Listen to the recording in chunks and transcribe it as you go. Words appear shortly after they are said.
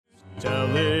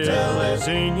Tell it,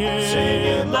 sing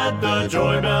it, let the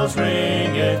joy bells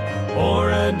ring it, o'er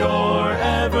and o'er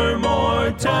evermore,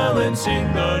 tell and sing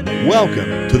the news.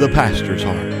 Welcome to the Pastor's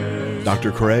Heart.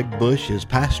 Dr. Craig Bush is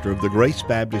pastor of the Grace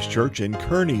Baptist Church in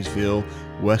Kearneysville,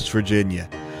 West Virginia.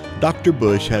 Dr.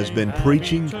 Bush has been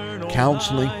preaching,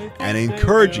 counseling, and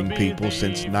encouraging people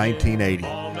since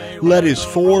 1980. Let his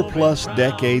 4+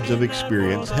 decades of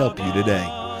experience help you today.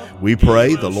 We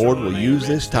pray the Lord will use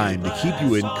this time to keep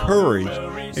you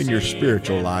encouraged in your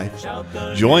spiritual life.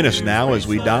 Join us now as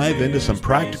we dive into some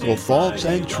practical thoughts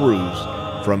and truths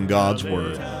from God's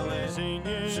Word.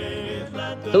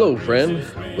 Hello, friend.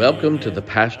 Welcome to the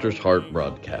Pastor's Heart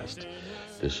broadcast.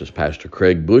 This is Pastor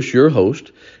Craig Bush, your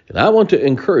host, and I want to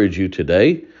encourage you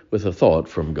today with a thought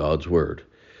from God's Word.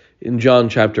 In John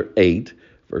chapter 8,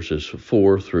 verses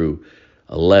 4 through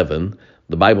 11,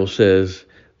 the Bible says,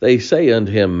 "They say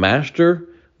unto him, Master,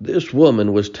 this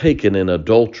woman was taken in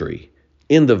adultery,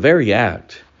 in the very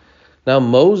act. Now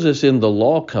Moses in the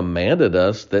law commanded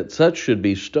us that such should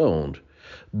be stoned.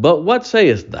 But what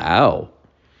sayest thou?"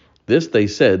 This they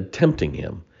said, tempting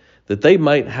him, that they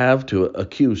might have to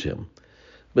accuse him.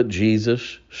 But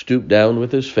Jesus stooped down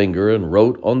with his finger and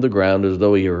wrote on the ground as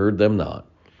though he heard them not.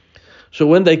 So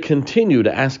when they continued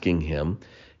asking him,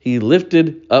 he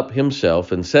lifted up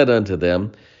himself and said unto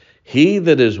them, "He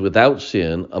that is without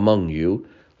sin among you,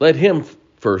 let him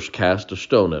first cast a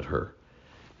stone at her."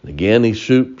 And again he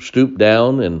stooped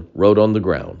down and wrote on the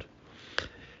ground.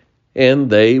 And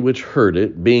they which heard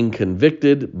it, being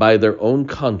convicted by their own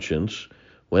conscience,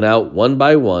 went out one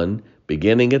by one,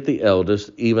 beginning at the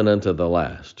eldest, even unto the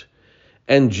last.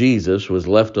 And Jesus was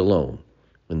left alone,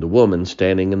 and the woman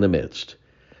standing in the midst.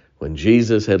 When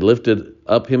Jesus had lifted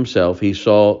up himself, he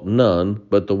saw none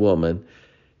but the woman.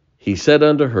 He said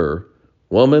unto her,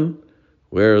 "Woman,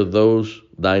 where are those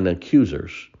thine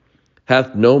accusers?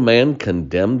 Hath no man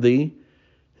condemned thee?"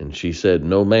 And she said,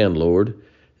 "No man, Lord."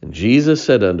 And Jesus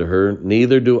said unto her,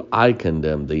 "Neither do I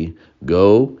condemn thee.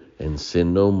 Go and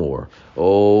sin no more."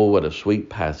 Oh, what a sweet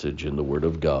passage in the Word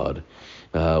of God.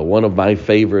 One of my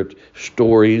favorite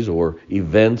stories or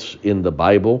events in the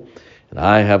Bible. And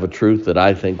I have a truth that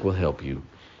I think will help you.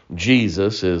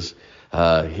 Jesus is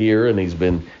here, and he's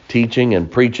been teaching and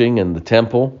preaching in the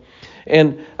temple.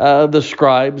 And the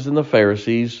scribes and the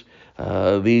Pharisees,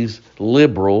 these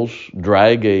liberals,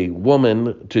 drag a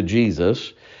woman to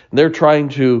Jesus. They're trying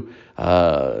to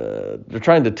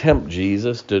tempt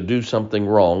Jesus to do something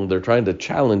wrong. They're trying to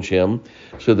challenge him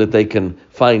so that they can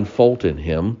find fault in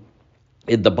him.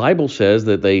 The Bible says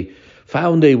that they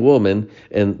found a woman,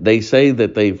 and they say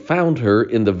that they found her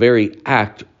in the very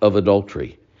act of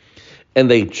adultery. And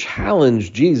they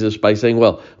challenged Jesus by saying,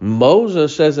 "Well,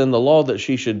 Moses says in the law that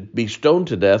she should be stoned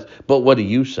to death, but what do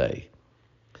you say?"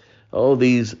 Oh,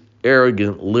 these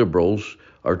arrogant liberals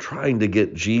are trying to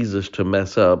get Jesus to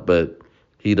mess up, but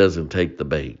he doesn't take the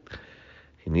bait.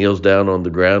 He kneels down on the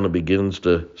ground and begins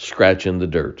to scratch in the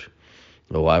dirt.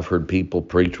 Oh, I've heard people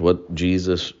preach what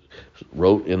Jesus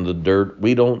wrote in the dirt.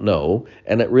 We don't know,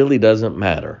 and it really doesn't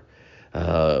matter.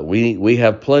 We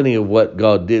have plenty of what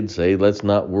God did say. Let's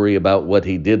not worry about what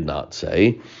he did not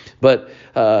say. But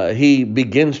he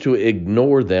begins to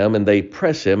ignore them, and they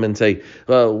press him and say,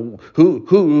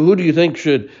 who do you think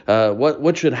should,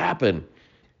 what should happen?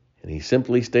 And he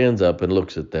simply stands up and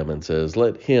looks at them and says,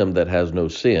 "Let him that has no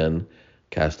sin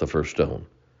cast the first stone."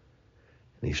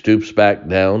 And he stoops back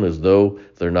down as though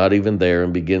they're not even there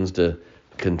and begins to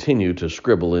continue to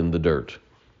scribble in the dirt.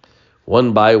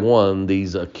 One by one,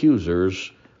 these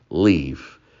accusers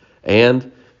leave,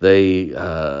 and they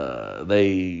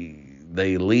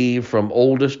leave from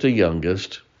oldest to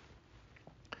youngest.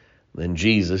 Then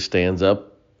Jesus stands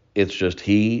up. It's just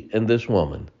he and this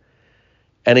woman,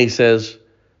 and he says,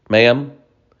 "Ma'am,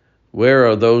 where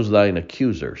are those thine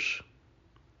accusers?"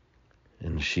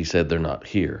 And she said, "They're not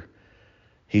here."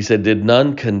 He said, "Did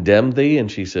none condemn thee?" And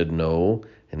she said, "No."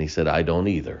 And he said, "I don't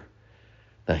either."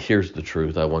 Now here's the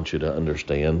truth I want you to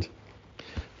understand.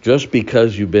 Just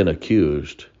because you've been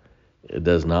accused, it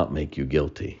does not make you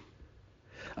guilty.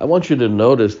 I want you to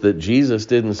notice that Jesus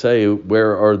didn't say,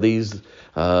 "Where are these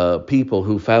people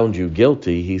who found you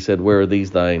guilty?" He said, "Where are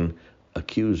these thine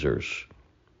accusers?"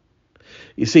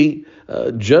 You see,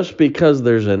 just because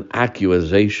there's an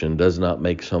accusation does not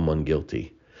make someone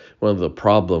guilty. One of the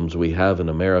problems we have in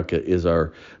America is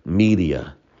our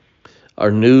media.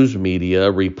 Our news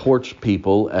media reports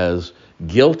people as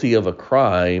guilty of a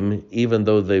crime even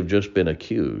though they've just been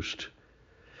accused.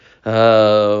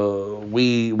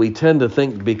 We tend to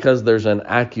think because there's an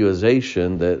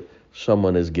accusation that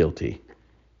someone is guilty.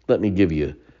 Let me give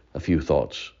you a few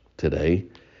thoughts today.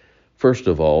 First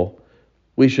of all,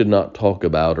 We should not talk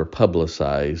about or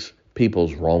publicize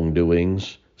people's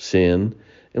wrongdoings, sin,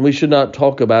 and we should not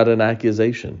talk about an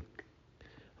accusation.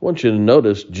 I want you to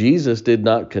notice Jesus did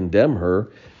not condemn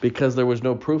her because there was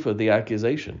no proof of the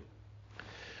accusation.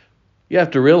 You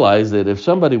have to realize that if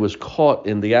somebody was caught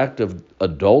in the act of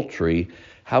adultery,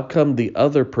 how come the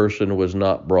other person was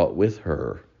not brought with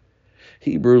her?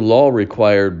 Hebrew law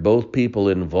required both people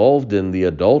involved in the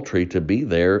adultery to be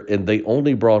there, and they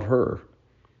only brought her.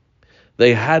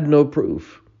 They had no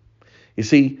proof. You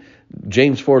see,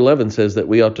 James 4:11 says that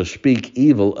we ought to speak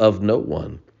evil of no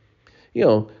one.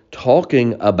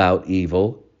 Talking about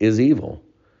evil is evil.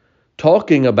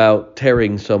 Talking about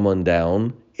tearing someone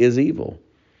down is evil.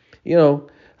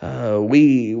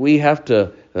 We have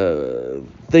to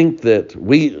think that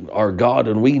we are God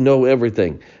and we know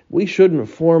everything. We shouldn't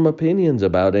form opinions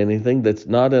about anything that's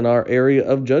not in our area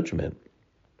of judgment.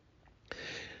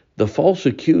 The false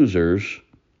accusers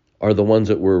are the ones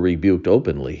that were rebuked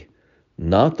openly,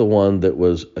 not the one that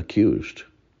was accused.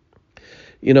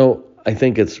 I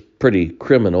think it's pretty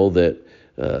criminal that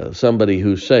somebody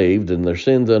who's saved and their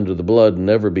sins under the blood and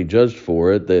never be judged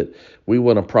for it, that we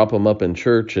want to prop them up in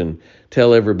church and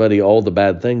tell everybody all the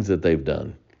bad things that they've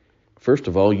done. First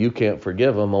of all, you can't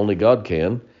forgive them, only God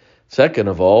can. Second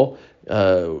of all,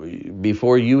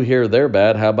 before you hear their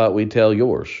bad, how about we tell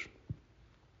yours?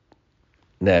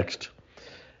 Next,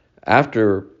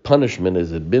 after punishment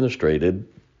is administered, it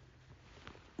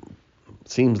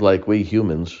seems like we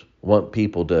humans want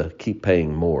people to keep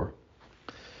paying more.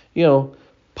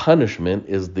 Punishment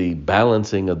is the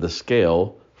balancing of the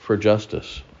scale for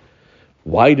justice.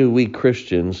 Why do we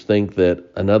Christians think that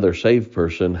another saved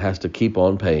person has to keep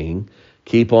on paying,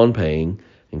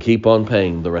 and keep on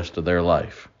paying the rest of their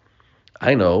life?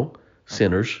 I know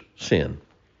sinners sin.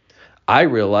 I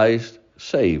realize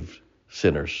saved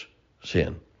sinners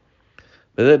sin.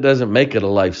 But that doesn't make it a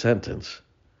life sentence.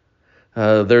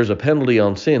 There's a penalty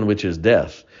on sin, which is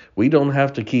death. We don't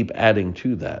have to keep adding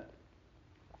to that.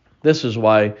 This is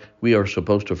why we are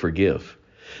supposed to forgive.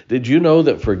 Did you know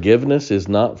that forgiveness is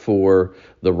not for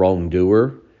the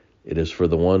wrongdoer? It is for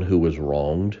the one who was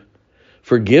wronged.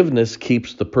 Forgiveness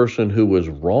keeps the person who was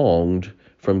wronged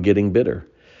from getting bitter.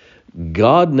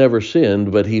 God never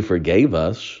sinned, but he forgave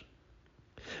us.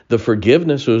 The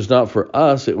forgiveness was not for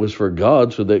us, it was for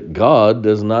God, so that God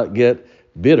does not get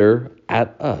bitter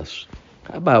at us.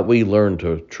 How about we learn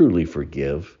to truly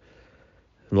forgive?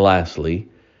 And lastly,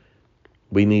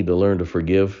 we need to learn to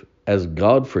forgive as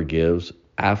God forgives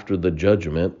after the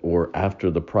judgment or after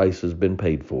the price has been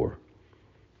paid for.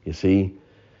 You see,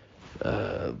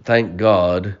 thank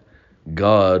God,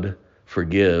 God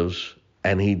forgives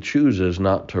and he chooses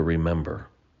not to remember.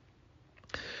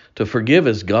 To forgive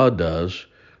as God does,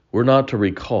 we're not to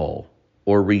recall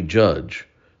or rejudge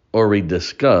or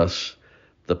rediscuss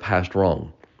the past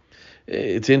wrong.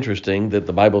 It's interesting that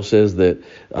the Bible says that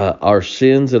our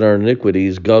sins and our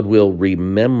iniquities God will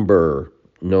remember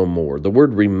no more. The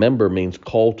word remember means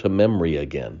call to memory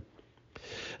again.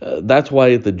 That's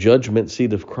why at the judgment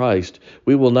seat of Christ,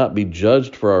 we will not be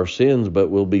judged for our sins, but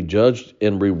will be judged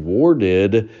and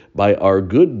rewarded by our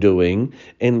good doing,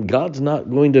 and God's not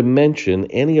going to mention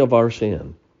any of our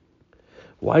sin.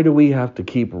 Why do we have to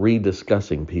keep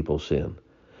rediscussing people's sin?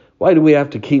 Why do we have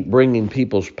to keep bringing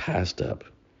people's past up?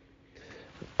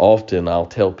 Often I'll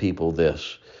tell people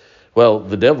this. Well,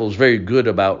 the devil's very good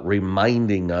about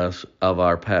reminding us of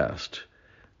our past.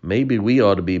 Maybe we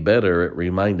ought to be better at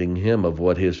reminding him of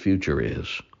what his future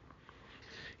is.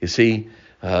 You see,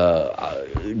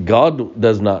 God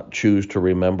does not choose to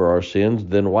remember our sins.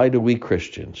 Then why do we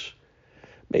Christians?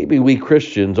 Maybe we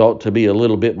Christians ought to be a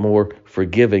little bit more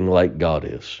forgiving like God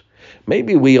is.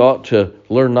 Maybe we ought to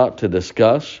learn not to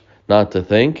discuss, not to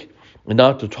think, and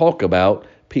not to talk about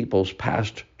people's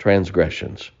past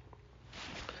transgressions.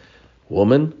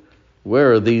 Woman,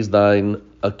 where are these thine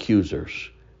accusers?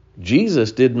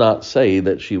 Jesus did not say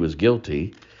that she was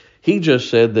guilty. He just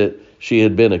said that she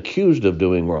had been accused of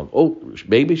doing wrong. Oh,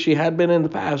 maybe she had been in the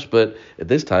past, but at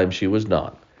this time she was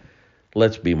not.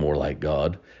 Let's be more like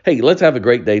God. Hey, let's have a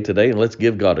great day today, and let's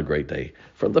give God a great day.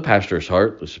 From the Pastor's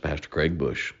Heart, this is Pastor Craig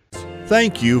Bush.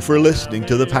 Thank you for listening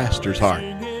to the Pastor's Heart.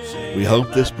 We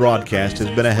hope this broadcast has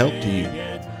been a help to you.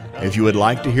 If you would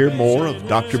like to hear more of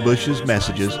Dr. Bush's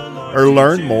messages or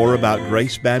learn more about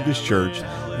Grace Baptist Church,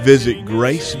 visit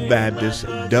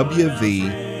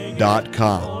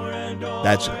gracebaptistwv.com.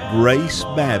 That's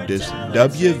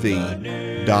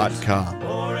gracebaptistwv.com.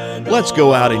 Let's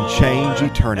go out and change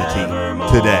eternity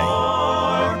today.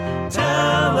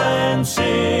 Tell and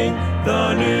sing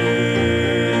the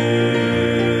news.